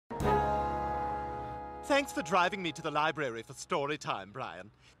Thanks for driving me to the library for story time,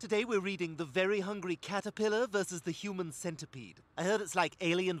 Brian. Today we're reading The Very Hungry Caterpillar versus the Human Centipede. I heard it's like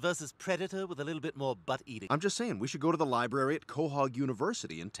Alien versus Predator with a little bit more butt-eating. I'm just saying, we should go to the library at Quahog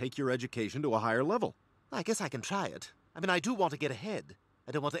University and take your education to a higher level. I guess I can try it. I mean, I do want to get ahead.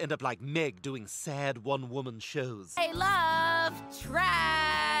 I don't want to end up like Meg doing sad one-woman shows. Hey, love!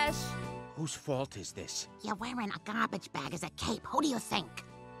 Trash! Whose fault is this? You're wearing a garbage bag as a cape. Who do you think?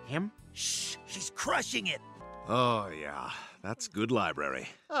 Him? Shh, she's crushing it. Oh, yeah. That's good library.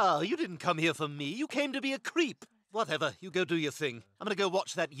 Oh, you didn't come here for me. You came to be a creep. Whatever, you go do your thing. I'm gonna go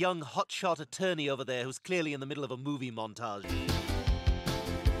watch that young hotshot attorney over there who's clearly in the middle of a movie montage.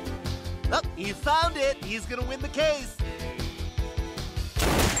 Oh, he found it! He's gonna win the case!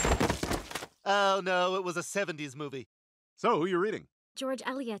 Oh, no, it was a 70s movie. So, who you reading? George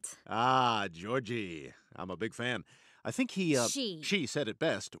Eliot. Ah, Georgie. I'm a big fan. I think she said it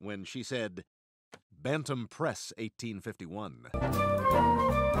best when she said, Bantam Press, 1851.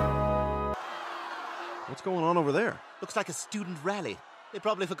 What's going on over there? Looks like a student rally. They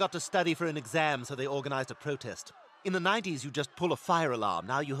probably forgot to study for an exam, so they organized a protest. In the 90s, you just pull a fire alarm.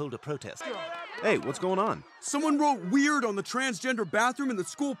 Now you hold a protest. Hey, what's going on? Someone wrote weird on the transgender bathroom and the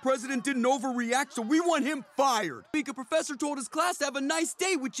school president didn't overreact, so we want him fired. A professor told his class to have a nice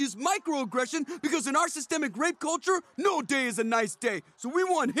day, which is microaggression, because in our systemic rape culture, no day is a nice day. So we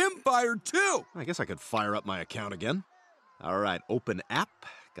want him fired too. I guess I could fire up my account again. All right, open app.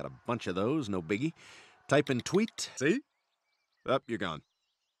 Got a bunch of those, no biggie. Type in tweet. See? Up, you're gone.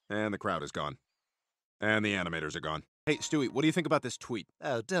 And the crowd is gone. And the animators are gone. Hey, Stewie, what do you think about this tweet?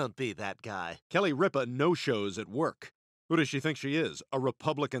 Oh, don't be that guy. Kelly Ripa no-shows at work. Who does she think she is? A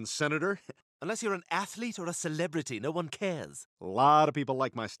Republican senator? Unless you're an athlete or a celebrity, no one cares. A lot of people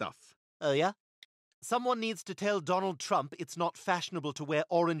like my stuff. Oh, yeah? Someone needs to tell Donald Trump it's not fashionable to wear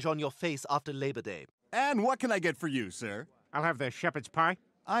orange on your face after Labor Day. And what can I get for you, sir? I'll have the shepherd's pie.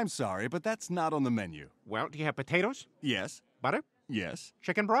 I'm sorry, but that's not on the menu. Well, do you have potatoes? Yes. Butter? Yes.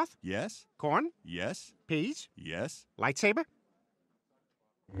 Chicken broth? Yes. Corn? Yes. Peas? Yes. Lightsaber?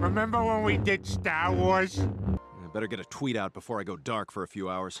 Remember when we did Star Wars? I better get a tweet out before I go dark for a few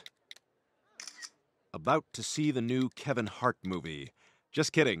hours. About to see the new Kevin Hart movie.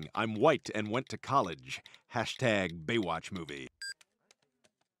 Just kidding, I'm white and went to college. Hashtag Baywatch movie.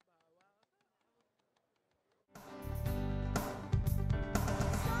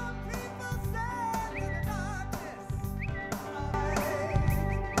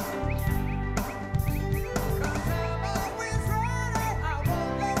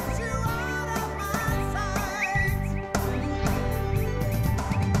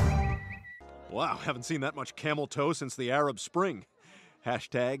 Wow, haven't seen that much camel toe since the Arab Spring.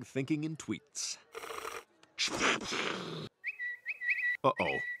 Hashtag thinking in tweets.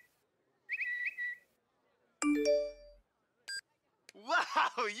 Uh-oh.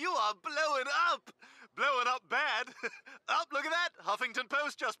 Wow, you are blowing up! Blowing up bad. Oh, look at that! Huffington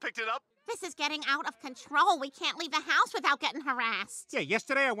Post just picked it up. This is getting out of control. We can't leave the house without getting harassed. Yeah,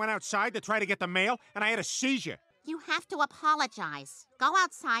 yesterday I went outside to try to get the mail, and I had a seizure. You have to apologize. Go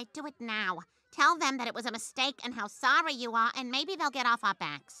outside, do it now. Tell them that it was a mistake and how sorry you are, and maybe they'll get off our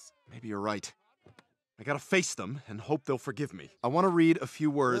backs. Maybe you're right. I gotta face them and hope they'll forgive me. I want to read a few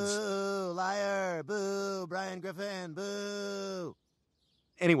words. Boo, liar, boo, Brian Griffin, boo.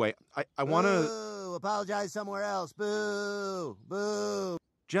 Anyway, I want to... Boo, apologize somewhere else, boo, boo.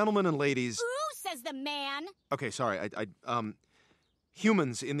 Gentlemen and ladies... Boo, says the man. Okay, sorry,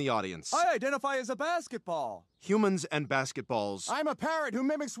 humans in the audience. I identify as a basketball. Humans and basketballs. I'm a parrot who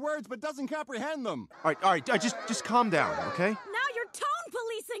mimics words but doesn't comprehend them. All right, just calm down, okay? Now you're tone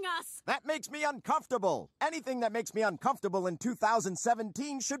policing us. That makes me uncomfortable. Anything that makes me uncomfortable in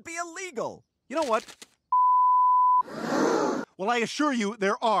 2017 should be illegal. You know what? Well, I assure you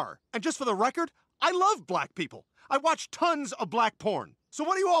there are. And just for the record, I love black people. I watch tons of black porn. So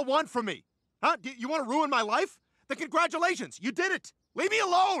what do you all want from me? Huh? Do you want to ruin my life? Then congratulations, you did it. Leave me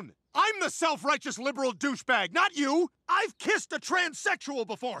alone. I'm the self-righteous liberal douchebag, not you. I've kissed a transsexual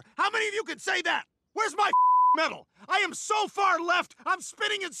before. How many of you can say that? Where's my medal? I am so far left, I'm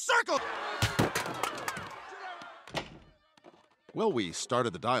spinning in circles. Well, we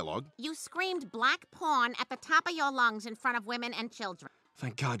started the dialogue. You screamed black porn at the top of your lungs in front of women and children.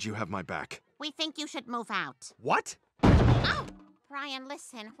 Thank God you have my back. We think you should move out. What? Oh! Brian,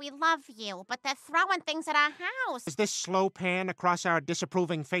 listen, we love you, but they're throwing things at our house. Does this slow pan across our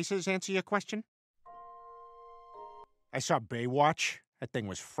disapproving faces answer your question? I saw Baywatch. That thing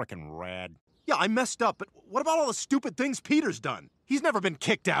was frickin' rad. Yeah, I messed up, but what about all the stupid things Peter's done? He's never been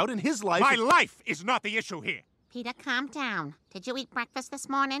kicked out in his life. My life is not the issue here. Peter, calm down. Did you eat breakfast this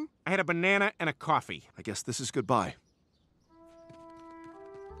morning? I had a banana and a coffee. I guess this is goodbye.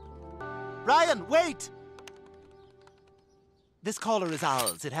 Brian, wait! This caller is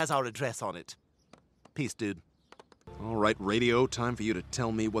ours. It has our address on it. Peace, dude. All right, radio, time for you to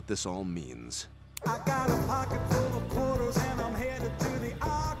tell me what this all means. I got a pocket full of quarters and I'm headed to the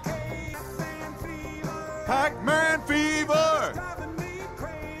arcade. Pac-Man fever! Driving me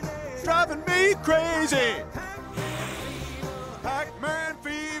crazy. Driving me crazy! Pac-Man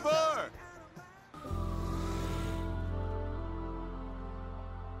fever!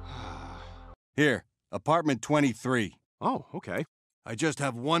 Here, apartment 23. Oh, okay. I just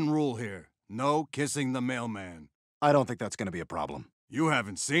have one rule here. No kissing the mailman. I don't think that's going to be a problem. You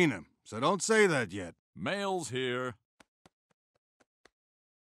haven't seen him, so don't say that yet. Mail's here.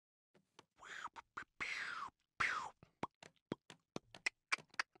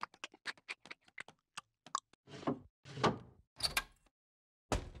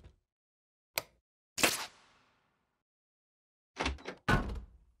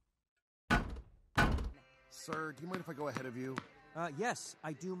 Sir, do you mind if I go ahead of you? Yes,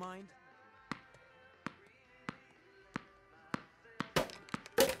 I do mind.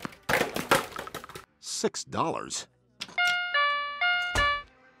 $6?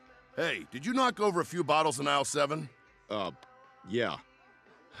 Hey, did you knock over a few bottles in aisle 7? Yeah.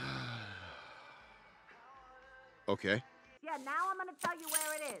 Okay. Yeah, now I'm gonna tell you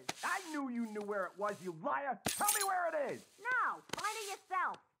where it is. I knew you knew where it was, you liar! Tell me where it is! No, find it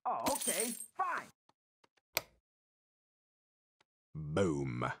yourself. Oh, okay, fine.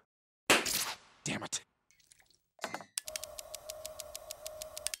 Boom. Damn it.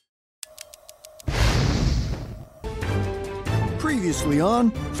 Previously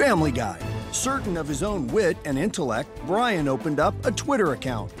on Family Guy. Certain of his own wit and intellect, Brian opened up a Twitter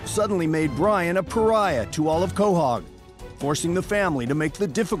account, suddenly made Brian a pariah to all of Quahog, forcing the family to make the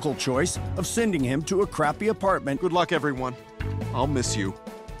difficult choice of sending him to a crappy apartment. Good luck, everyone. I'll miss you.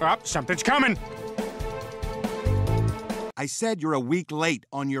 Oh, something's coming. I said you're a week late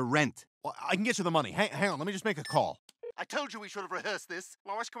on your rent. Well, I can get you the money. Hang on, let me just make a call. I told you we should have rehearsed this.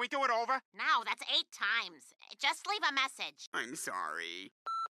 Lois, can we do it over? No, that's 8 times. Just leave a message. I'm sorry.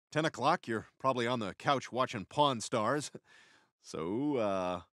 10 o'clock, you're probably on the couch watching Pawn Stars.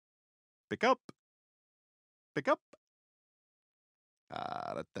 So, pick up. Pick up.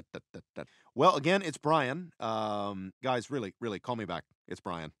 Well, again, it's Brian. Guys, really, call me back. It's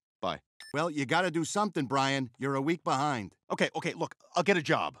Brian. Bye. Well, you gotta do something, Brian. You're a week behind. Okay, look, I'll get a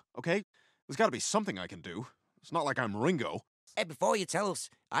job, okay? There's gotta be something I can do. It's not like I'm Ringo. Hey, before you tell us,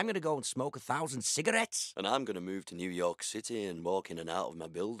 I'm gonna go and smoke 1,000 cigarettes. And I'm gonna move to New York City and walk in and out of my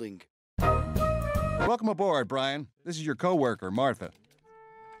building. Welcome aboard, Brian. This is your coworker, Martha.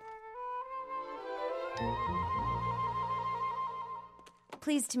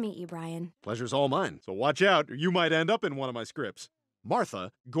 Pleased to meet you, Brian. Pleasure's all mine, so watch out. You might end up in one of my scripts.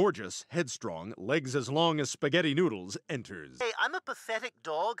 Martha, gorgeous, headstrong, legs as long as spaghetti noodles, enters. Hey, I'm a pathetic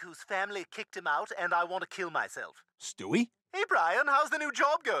dog whose family kicked him out, and I want to kill myself. Stewie? Hey, Brian, how's the new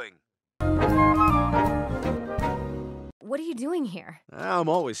job going? What are you doing here? I'm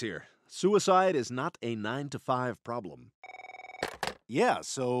always here. Suicide is not a 9-to-5 problem. Yeah,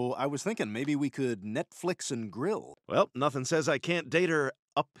 so I was thinking maybe we could Netflix and grill. Well, nothing says I can't date her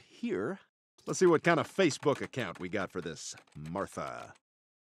up here. Let's see what kind of Facebook account we got for this Martha.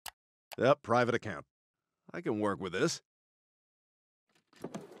 Yep, private account. I can work with this.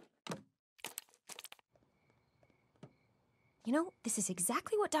 You know, this is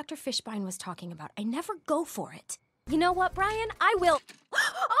exactly what Dr. Fishbein was talking about. I never go for it. You know what, Brian? I will...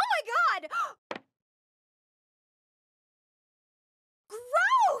 Oh my God!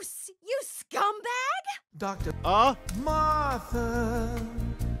 Gross! You scumbag! Doctor. Martha.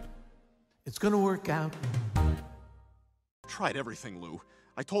 It's gonna work out. Tried everything, Lou.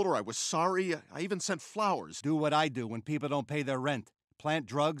 I told her I was sorry. I even sent flowers. Do what I do when people don't pay their rent. Plant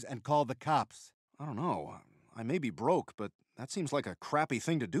drugs and call the cops. I don't know. I may be broke, but that seems like a crappy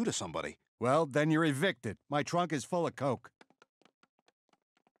thing to do to somebody. Well, then you're evicted. My trunk is full of coke.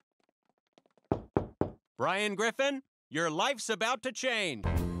 Brian Griffin, your life's about to change.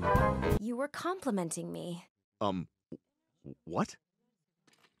 You were complimenting me. What?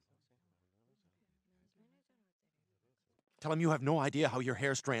 Tell him you have no idea how your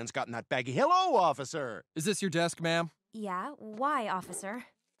hair strands got in that baggie. Hello, officer! Is this your desk, ma'am? Yeah, why, officer?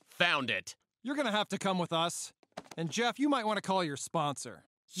 Found it. You're gonna have to come with us. And Jeff, you might want to call your sponsor.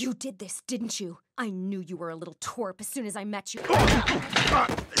 You did this, didn't you? I knew you were a little twerp as soon as I met you.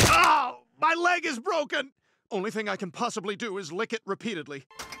 Ow! My leg is broken! Only thing I can possibly do is lick it repeatedly.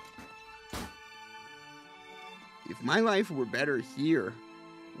 If my life were better here,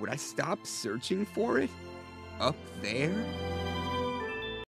 would I stop searching for it? Up there?